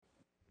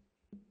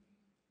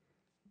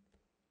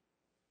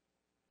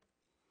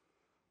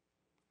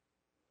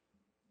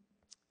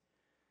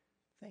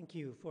Thank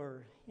you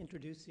for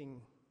introducing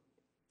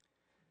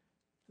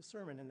the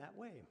sermon in that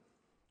way,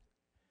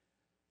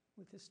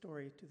 with this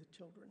story to the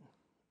children.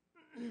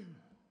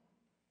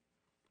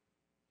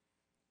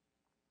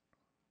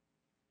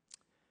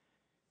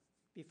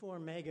 Before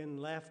Megan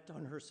left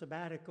on her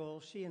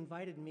sabbatical, she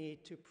invited me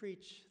to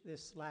preach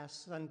this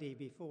last Sunday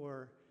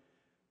before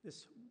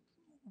this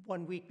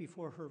 1 week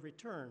before her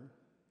return.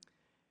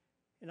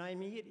 And I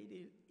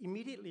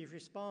immediately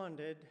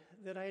responded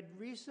that I had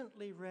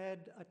recently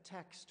read a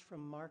text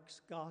from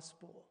Mark's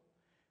Gospel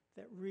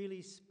that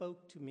really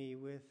spoke to me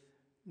with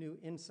new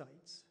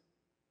insights.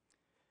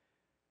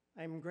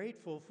 I'm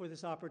grateful for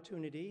this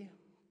opportunity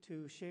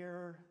to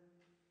share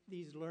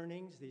these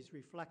learnings, these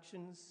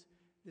reflections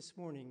this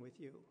morning with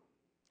you.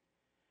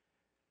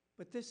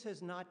 But this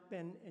has not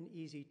been an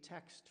easy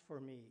text for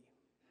me.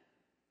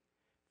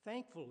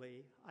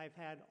 Thankfully, I've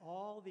had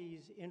all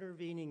these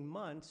intervening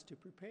months to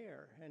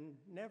prepare, and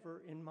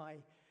never in my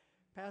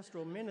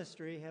pastoral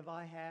ministry have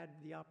I had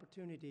the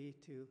opportunity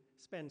to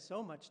spend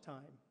so much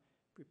time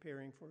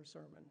preparing for a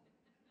sermon.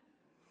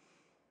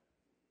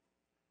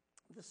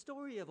 The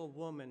story of a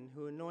woman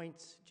who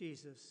anoints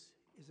Jesus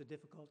is a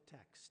difficult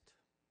text.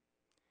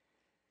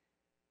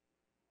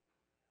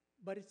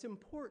 But its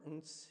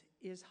importance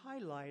is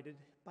highlighted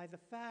by the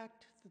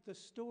fact that the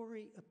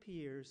story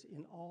appears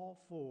in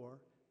all four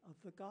of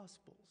the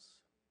Gospels.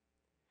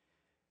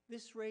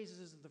 This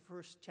raises the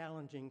first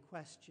challenging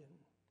question.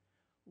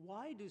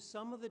 Why do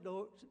some of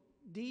the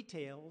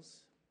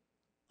details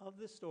of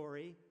the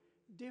story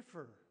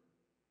differ?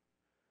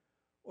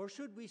 Or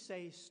should we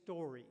say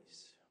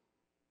stories?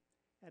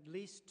 At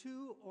least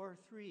 2 or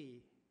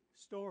 3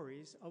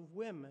 stories of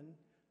women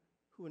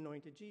who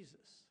anointed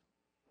Jesus,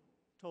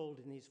 told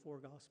in these 4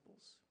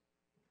 Gospels.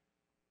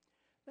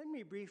 Let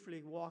me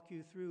briefly walk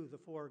you through the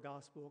 4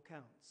 Gospel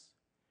accounts.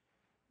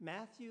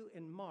 Matthew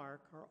and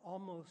Mark are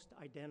almost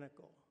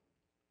identical.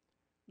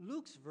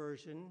 Luke's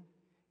version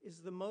is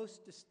the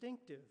most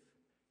distinctive,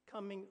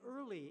 coming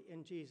early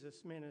in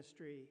Jesus'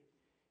 ministry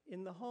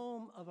in the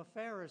home of a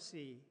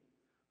Pharisee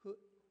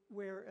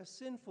where a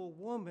sinful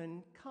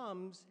woman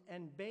comes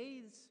and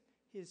bathes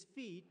his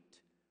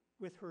feet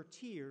with her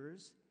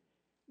tears,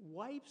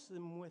 wipes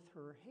them with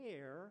her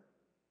hair,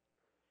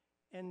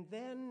 and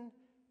then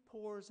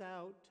pours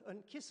out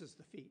and kisses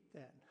the feet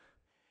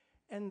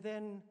and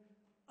then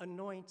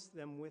anoints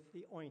them with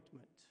the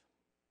ointment.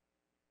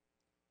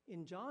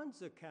 In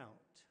John's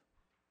account,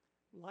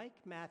 like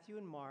Matthew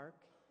and Mark,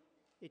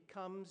 it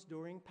comes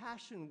during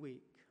Passion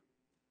Week.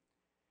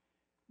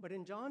 But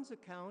in John's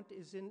account,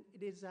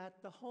 it is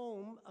at the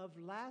home of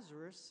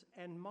Lazarus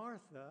and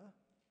Martha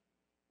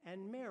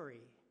and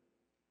Mary.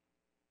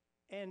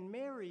 And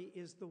Mary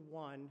is the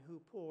one who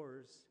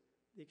pours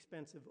the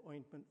expensive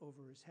ointment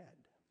over his head.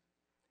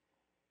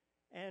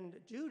 And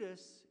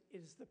Judas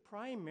is the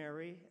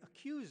primary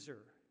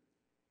accuser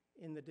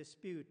in the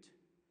dispute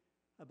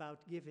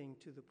about giving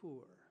to the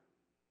poor.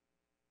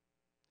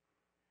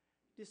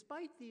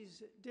 Despite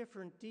these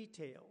different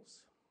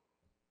details,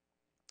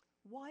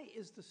 why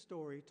is the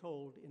story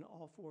told in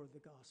all 4 of the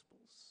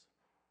Gospels?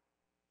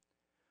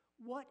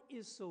 What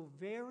is so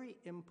very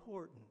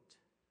important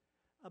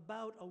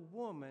about a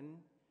woman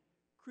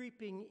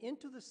creeping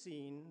into the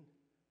scene,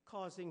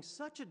 causing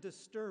such a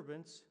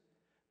disturbance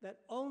that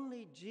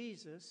only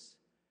Jesus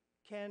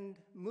can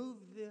move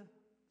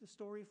the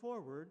story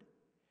forward,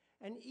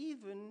 and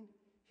even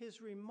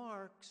his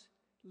remarks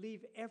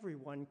leave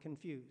everyone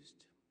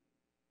confused,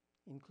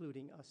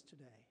 including us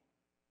today?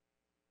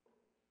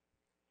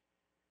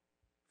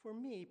 For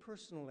me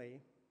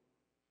personally,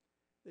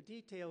 the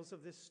details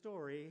of this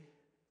story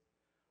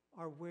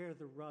are where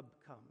the rub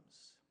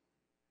comes.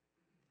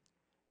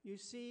 You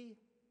see,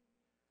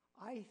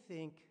 I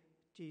think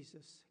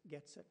Jesus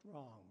gets it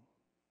wrong.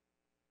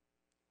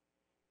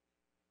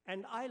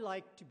 And I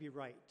like to be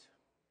right.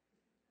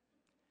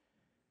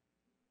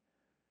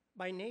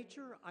 By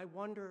nature, I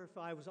wonder if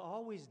I was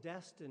always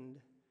destined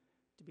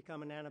to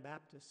become an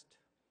Anabaptist,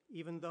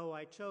 even though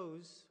I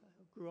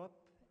grew up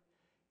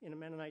in a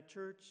Mennonite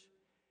church,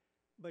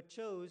 but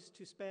chose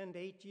to spend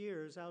 8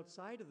 years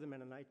outside of the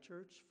Mennonite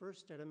church,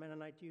 first at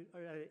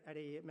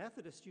a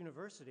Methodist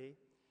university,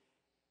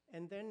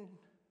 and then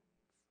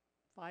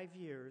 5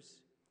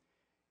 years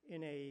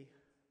in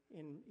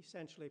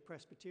essentially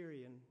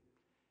Presbyterian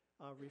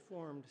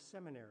Reformed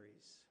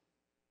seminaries.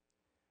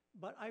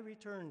 But I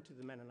returned to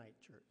the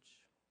Mennonite church,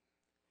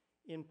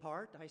 in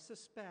part, I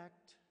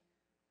suspect,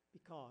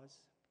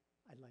 because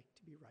I like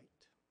to be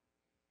right.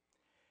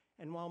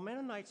 And while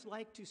Mennonites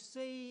like to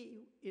say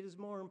it is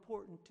more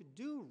important to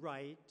do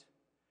right,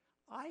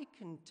 I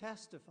can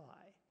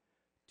testify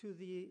to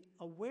the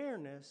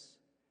awareness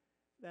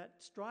that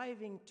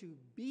striving to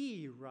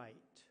be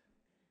right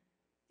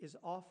is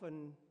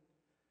often,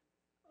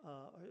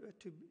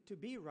 to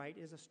be right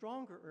is a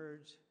stronger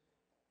urge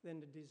than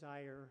to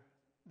desire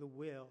the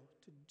will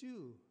to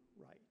do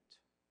right.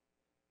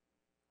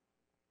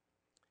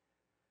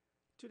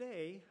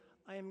 Today,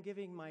 I am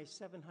giving my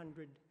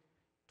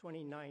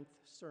 729th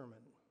sermon.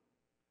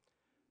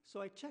 So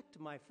I checked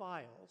my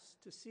files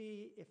to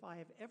see if I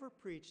have ever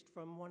preached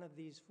from one of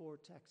these 4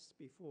 texts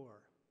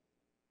before.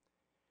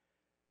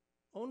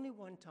 Only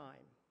one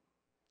time,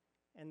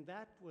 and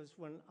that was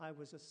when I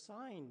was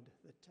assigned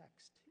the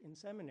text in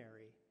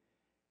seminary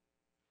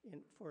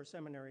for a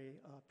seminary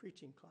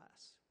preaching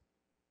class,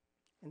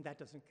 and that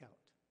doesn't count.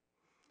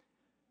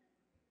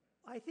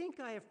 I think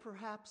I have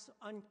perhaps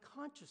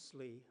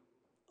unconsciously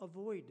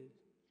avoided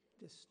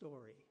this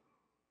story.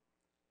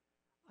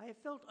 I have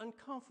felt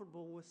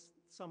uncomfortable with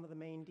some of the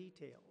main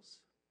details.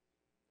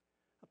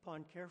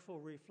 Upon careful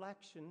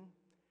reflection,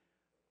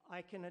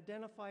 I can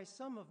identify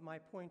some of my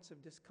points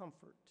of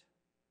discomfort.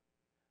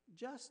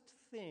 Just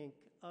think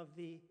of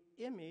the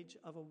image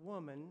of a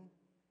woman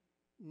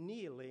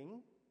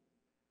kneeling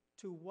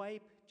to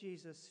wipe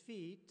Jesus'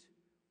 feet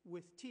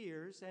with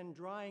tears and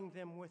drying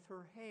them with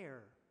her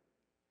hair.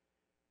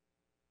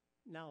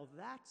 Now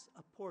that's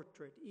a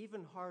portrait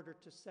even harder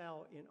to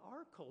sell in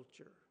our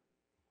culture,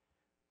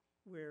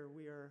 where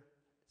we are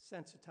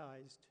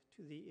sensitized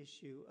to the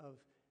issue of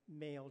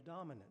male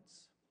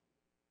dominance.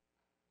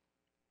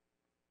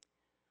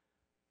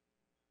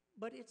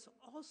 But it's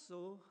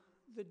also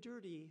the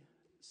dirty,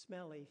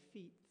 smelly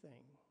feet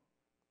thing.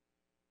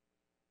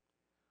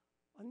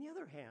 On the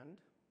other hand,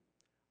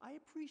 I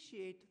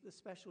appreciate the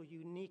special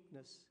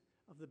uniqueness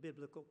of the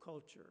biblical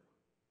culture.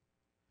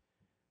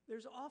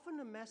 There's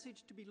often a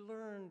message to be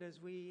learned as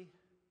we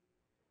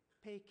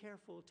pay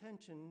careful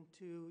attention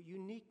to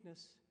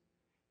uniqueness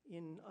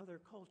in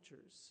other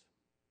cultures.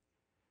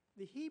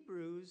 The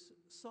Hebrews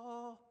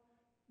saw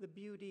the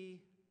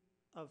beauty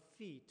of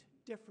feet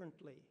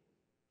differently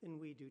than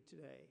we do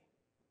today.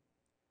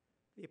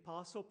 The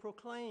apostle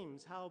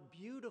proclaims how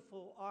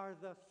beautiful are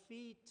the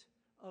feet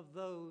of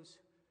those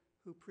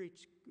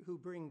who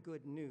bring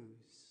good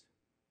news,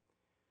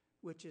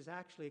 which is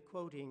actually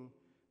quoting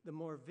the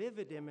more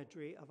vivid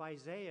imagery of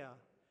Isaiah.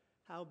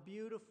 How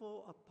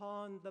beautiful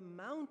upon the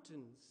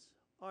mountains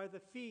are the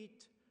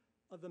feet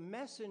of the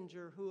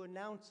messenger who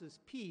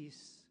announces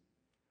peace,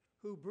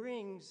 who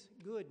brings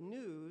good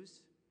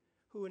news,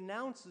 who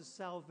announces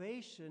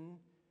salvation,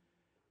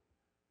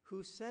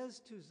 who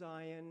says to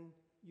Zion,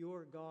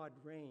 "Your God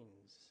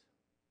reigns."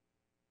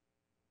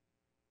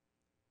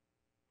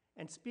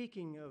 And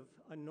speaking of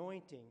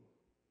anointing,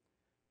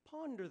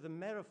 ponder the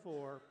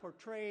metaphor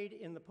portrayed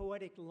in the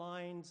poetic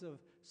lines of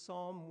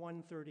Psalm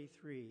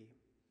 133.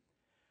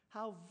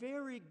 How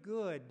very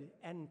good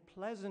and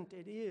pleasant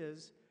it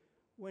is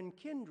when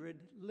kindred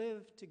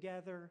live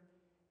together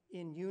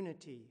in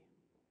unity.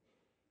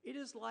 It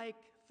is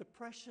like the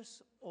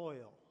precious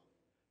oil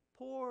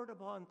poured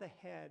upon the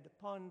head,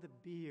 upon the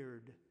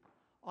beard,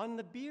 on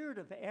the beard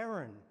of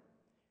Aaron,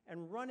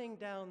 and running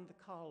down the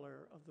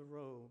collar of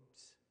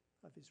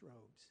his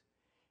robes.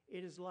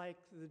 It is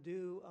like the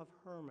dew of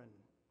Hermon,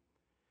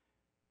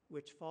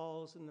 which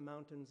falls in the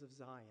mountains of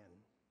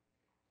Zion.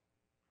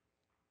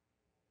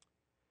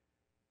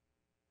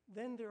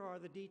 Then there are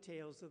the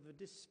details of the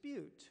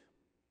dispute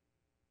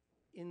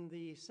in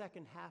the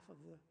second half of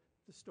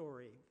the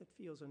story that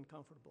feels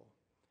uncomfortable.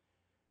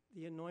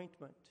 The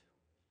anointment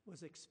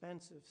was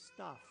expensive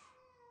stuff,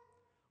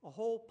 a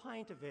whole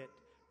pint of it,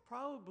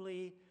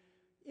 probably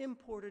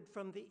imported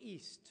from the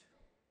East.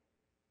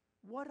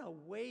 What a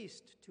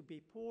waste to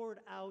be poured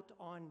out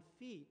on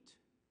feet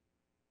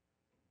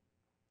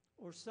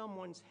or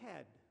someone's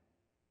head,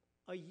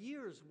 a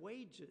year's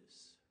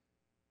wages.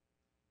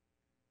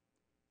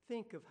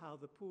 Think of how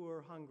the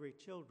poor, hungry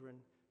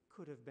children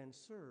could have been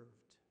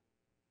served.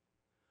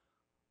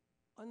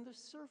 On the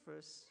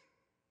surface,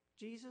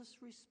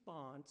 Jesus'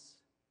 response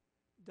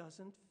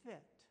doesn't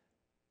fit.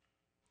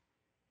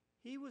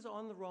 He was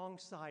on the wrong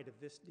side of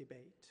this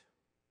debate.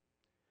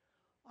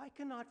 I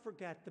cannot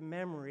forget the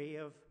memory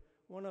of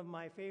one of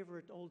my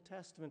favorite Old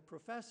Testament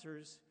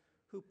professors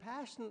who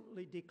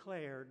passionately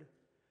declared,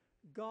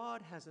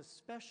 God has a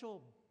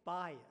special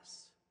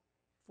bias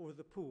for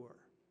the poor.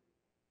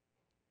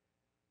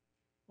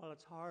 While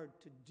it's hard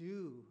to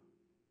do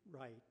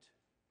right,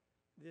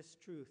 this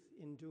truth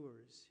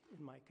endures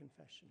in my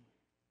confession.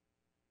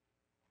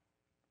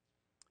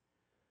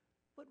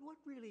 But what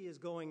really is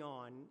going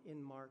on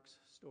in Mark's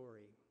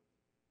story?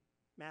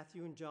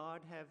 Matthew and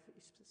John have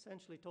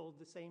essentially told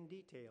the same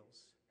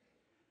details.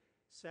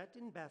 Set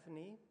in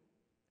Bethany,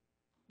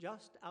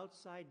 just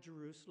outside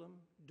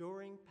Jerusalem,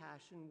 during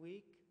Passion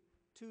Week,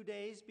 2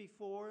 days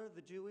before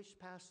the Jewish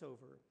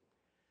Passover,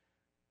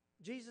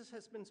 Jesus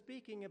has been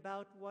speaking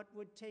about what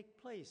would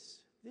take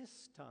place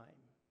this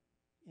time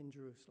in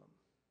Jerusalem,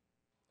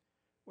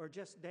 where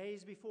just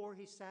days before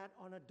he sat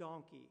on a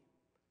donkey,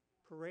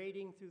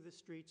 parading through the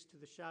streets to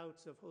the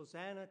shouts of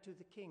Hosanna to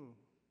the King.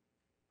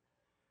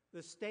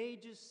 The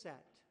stage is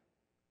set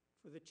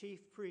for the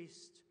chief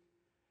priest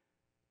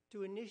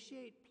to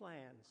initiate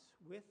plans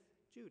with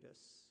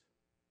Judas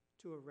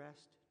to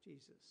arrest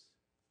Jesus.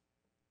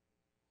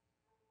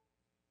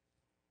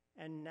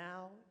 And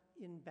now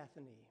in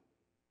Bethany,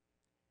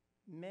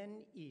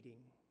 men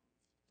eating,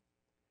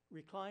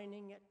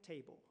 reclining at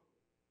table,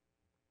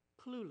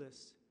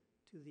 clueless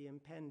to the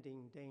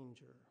impending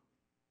danger.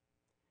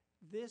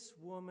 This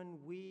woman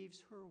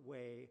weaves her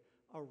way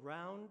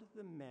around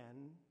the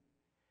men.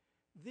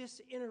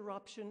 This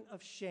interruption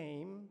of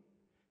shame,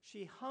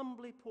 she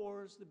humbly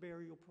pours the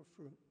burial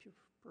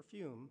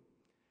perfume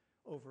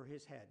over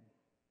his head.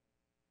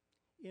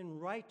 In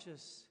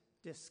righteous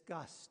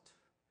disgust,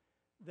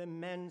 the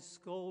men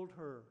scold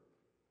her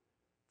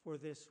for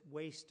this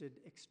wasted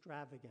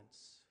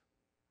extravagance.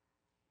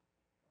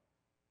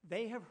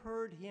 They have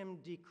heard him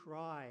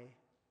decry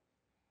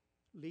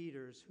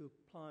leaders who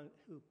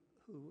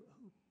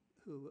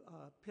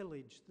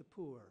pillage the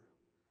poor.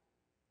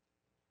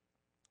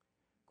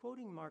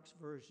 Quoting Mark's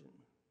version,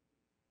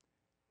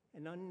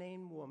 an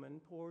unnamed woman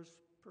pours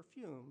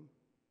perfume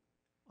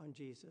on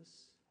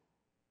Jesus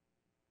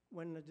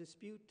when a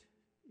dispute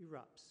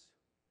erupts.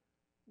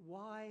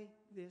 Why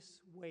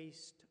this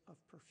waste of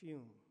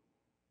perfume?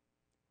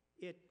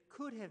 It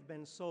could have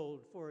been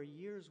sold for a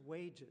year's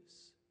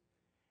wages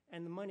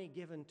and the money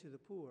given to the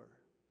poor.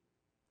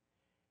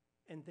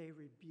 And they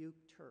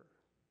rebuked her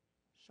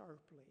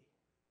sharply.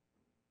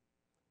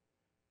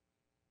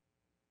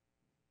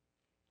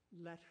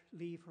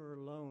 Leave her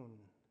alone,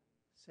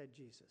 said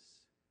Jesus.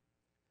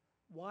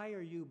 Why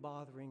are you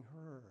bothering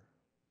her?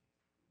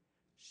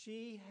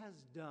 She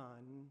has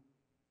done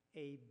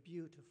a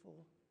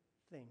beautiful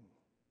thing.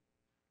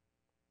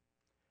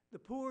 The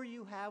poor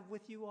you have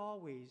with you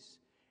always,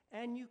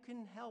 and you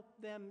can help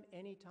them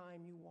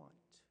anytime you want.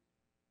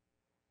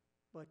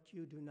 But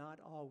you do not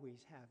always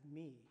have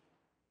me.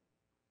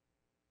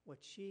 What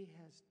she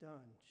has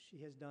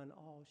done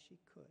all she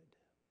could.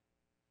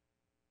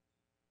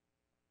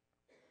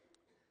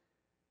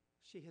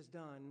 She has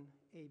done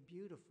a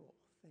beautiful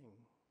thing.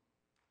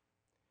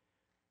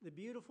 The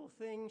beautiful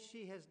thing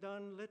she has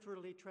done,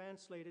 literally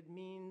translated,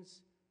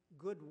 means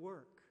good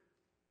work.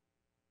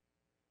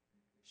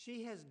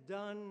 She has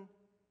done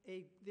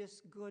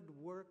this good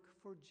work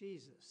for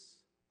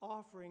Jesus,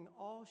 offering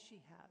all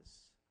she has.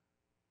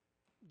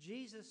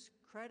 Jesus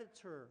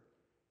credits her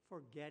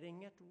for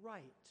getting it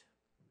right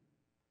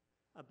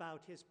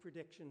about his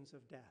predictions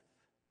of death.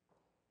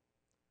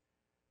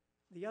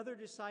 The other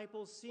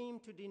disciples seem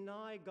to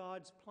deny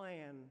God's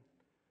plan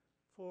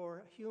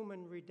for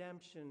human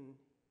redemption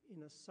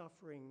in a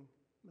suffering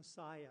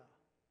Messiah,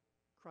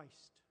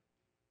 Christ.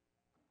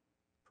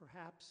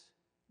 Perhaps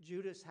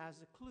Judas has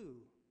a clue,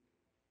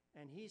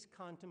 and he's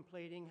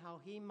contemplating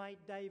how he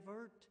might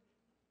divert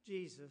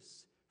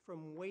Jesus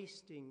from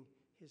wasting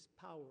his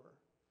power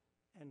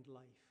and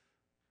life.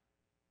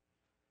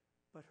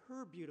 But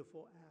her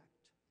beautiful act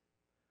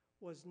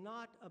was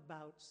not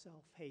about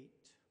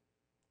self-hate.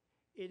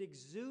 It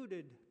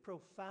exuded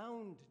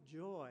profound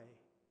joy,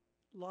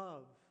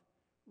 love,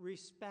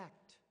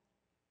 respect,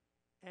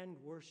 and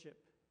worship.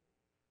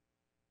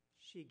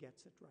 She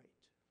gets it right.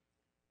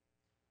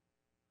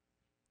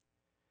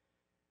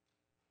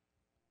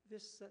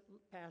 This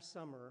past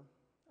summer,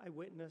 I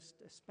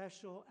witnessed a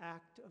special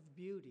act of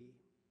beauty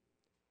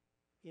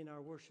in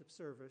our worship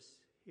service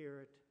here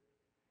at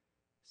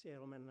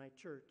Seattle Mennonite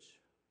Church,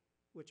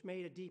 which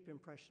made a deep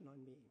impression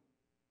on me.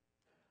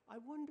 I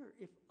wonder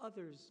if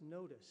others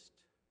noticed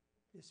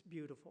this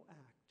beautiful act.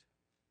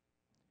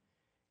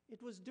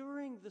 It was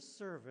during the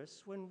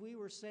service when we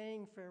were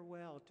saying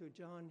farewell to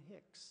John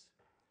Hicks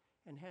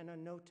and Hannah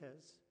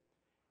Notez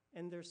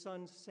and their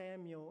sons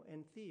Samuel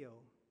and Theo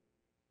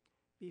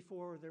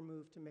before their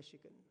move to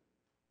Michigan.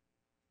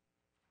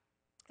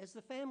 As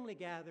the family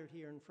gathered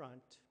here in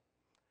front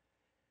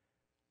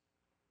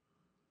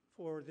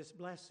for this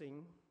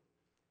blessing,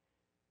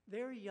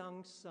 their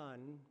young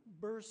son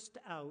burst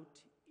out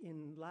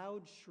in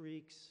loud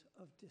shrieks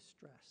of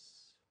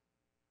distress.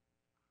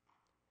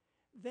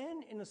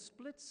 Then, in a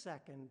split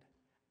second,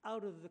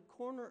 out of the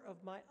corner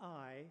of my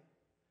eye,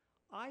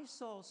 I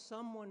saw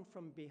someone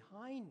from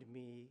behind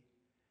me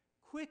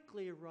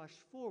quickly rush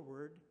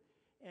forward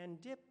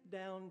and dip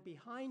down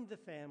behind the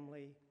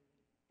family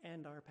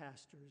and our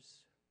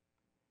pastors,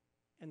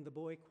 and the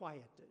boy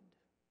quieted,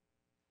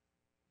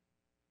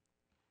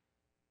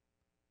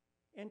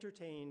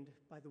 entertained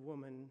by the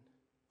woman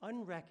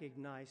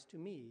unrecognized to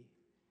me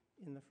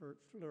in the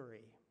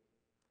flurry.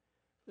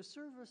 The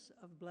service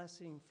of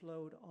blessing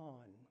flowed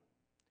on.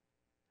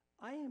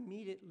 I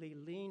immediately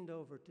leaned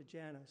over to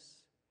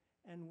Janice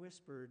and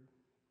whispered,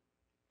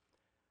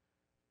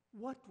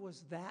 "What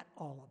was that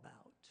all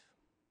about?"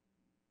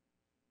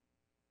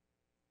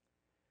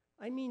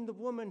 I mean the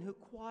woman who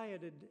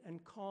quieted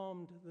and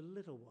calmed the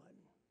little one.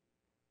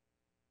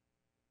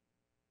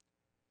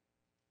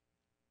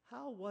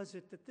 How was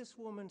it that this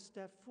woman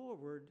stepped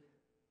forward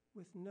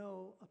with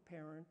no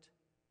apparent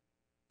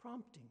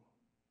prompting?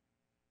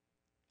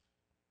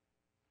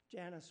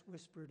 Janice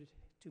whispered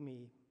to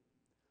me,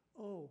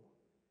 "Oh,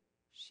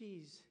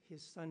 she's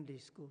his Sunday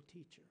school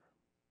teacher."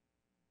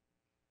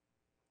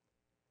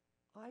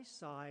 I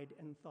sighed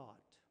and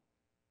thought,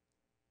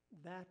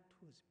 that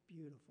was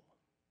beautiful.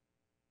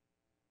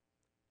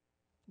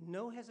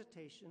 No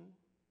hesitation,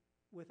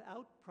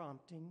 without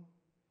prompting,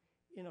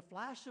 in a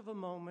flash of a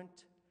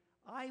moment,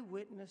 I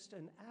witnessed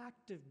an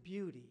act of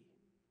beauty,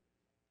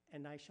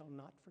 and I shall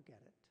not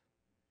forget it.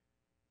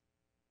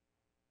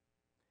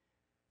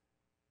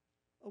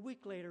 A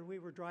week later, we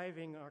were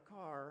driving our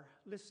car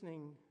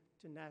listening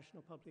to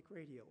National Public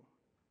Radio.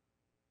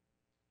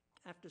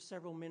 After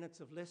several minutes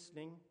of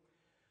listening,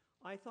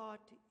 I thought,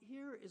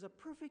 here is a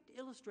perfect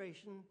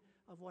illustration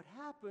of what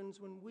happens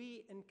when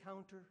we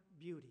encounter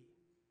beauty.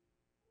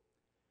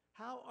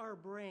 How our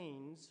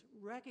brains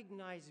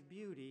recognize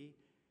beauty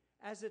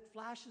as it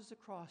flashes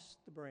across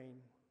the brain.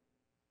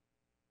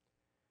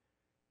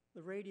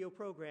 The radio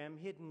program,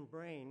 Hidden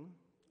Brain,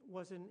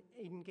 was an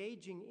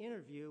engaging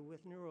interview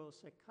with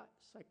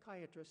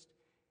neuropsychiatrist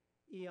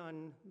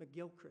Iain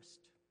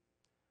McGilchrist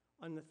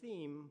on the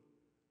theme,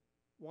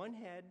 One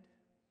Head,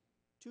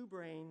 Two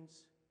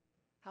Brains,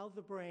 how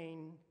the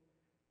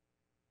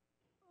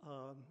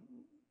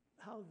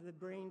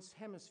brain's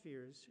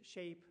hemispheres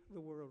shape the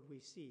world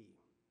we see.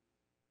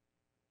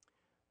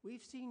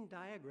 We've seen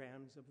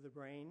diagrams of the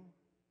brain,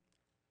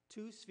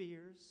 two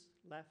spheres,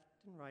 left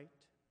and right.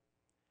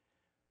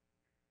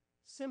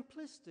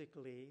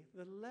 Simplistically,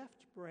 the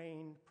left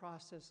brain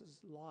processes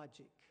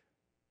logic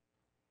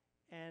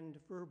and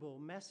verbal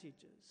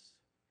messages.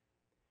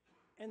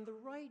 And the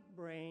right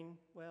brain,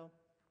 well,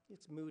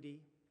 it's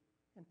moody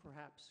and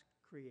perhaps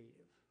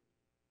creative.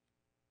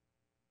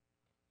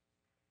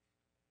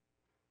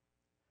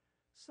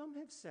 Some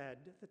have said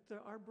that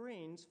our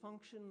brains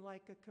function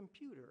like a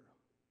computer,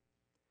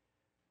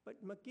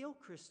 but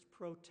McGilchrist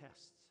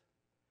protests.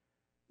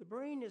 The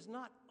brain is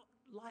not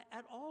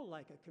at all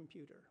like a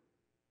computer.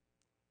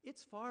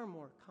 It's far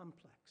more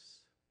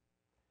complex.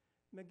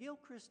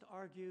 McGilchrist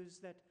argues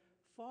that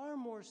far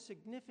more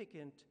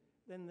significant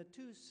than the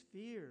two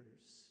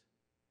spheres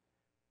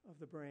of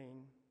the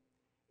brain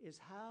is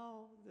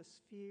how the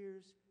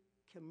spheres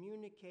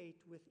communicate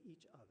with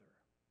each other.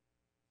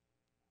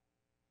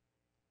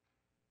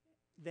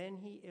 Then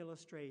he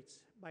illustrates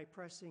by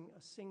pressing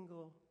a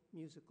single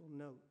musical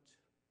note.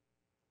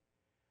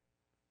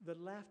 The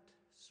left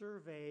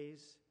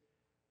surveys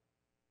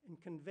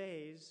and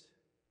conveys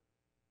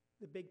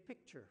the big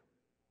picture.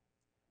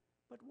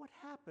 But what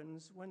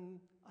happens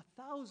when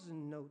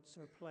 1,000 notes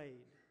are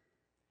played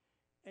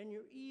and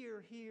your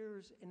ear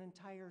hears an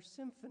entire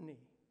symphony?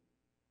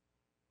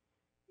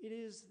 It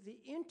is the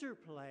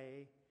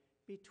interplay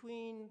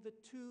between the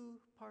two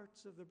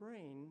parts of the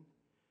brain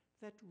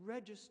that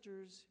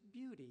registers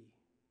beauty.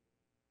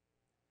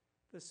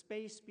 The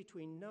space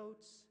between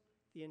notes,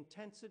 the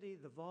intensity,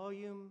 the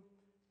volume,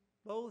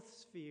 both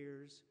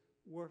spheres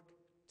work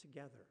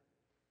together.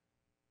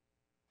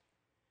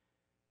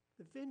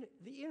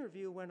 The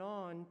interview went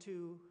on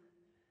to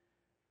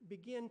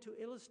begin to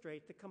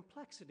illustrate the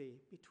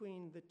complexity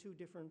between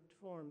different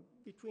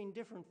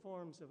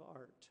forms of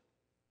art,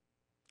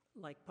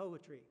 like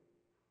poetry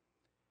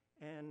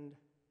and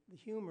the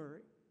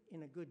humor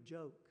in a good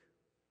joke.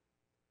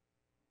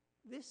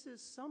 This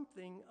is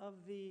something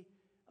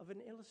of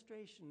an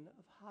illustration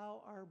of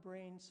how our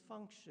brains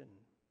function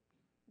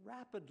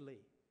rapidly,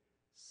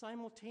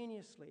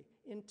 simultaneously,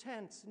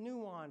 intense,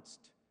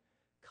 nuanced,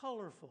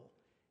 colorful,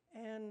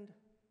 and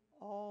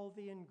all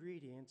the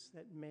ingredients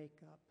that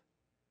make up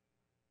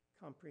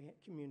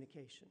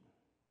communication.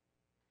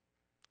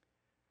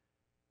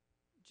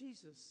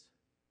 Jesus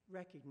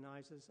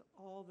recognizes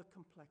all the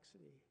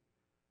complexity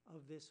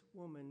of this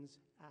woman's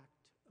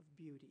act of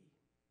beauty.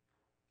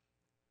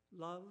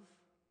 Love,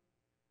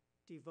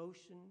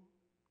 devotion,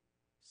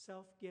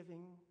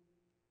 self-giving,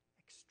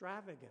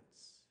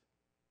 extravagance,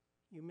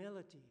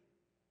 humility,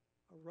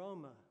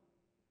 aroma,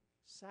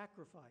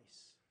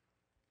 sacrifice.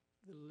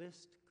 The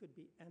list could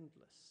be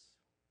endless.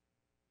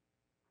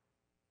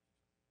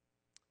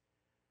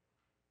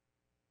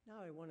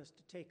 Now I want us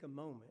to take a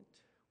moment.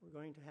 We're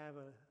going to have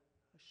a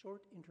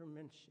short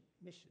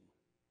intermission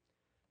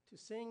to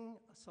sing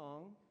a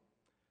song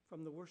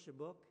from the worship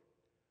book,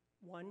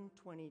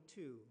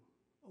 122,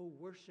 O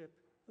Worship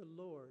the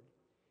Lord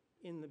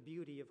in the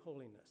Beauty of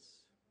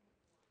Holiness.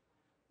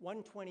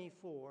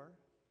 124,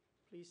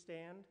 please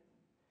stand.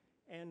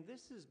 And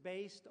this is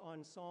based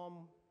on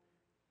Psalm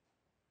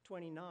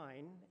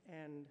 29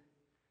 and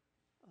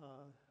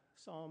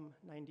Psalm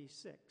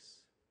 96.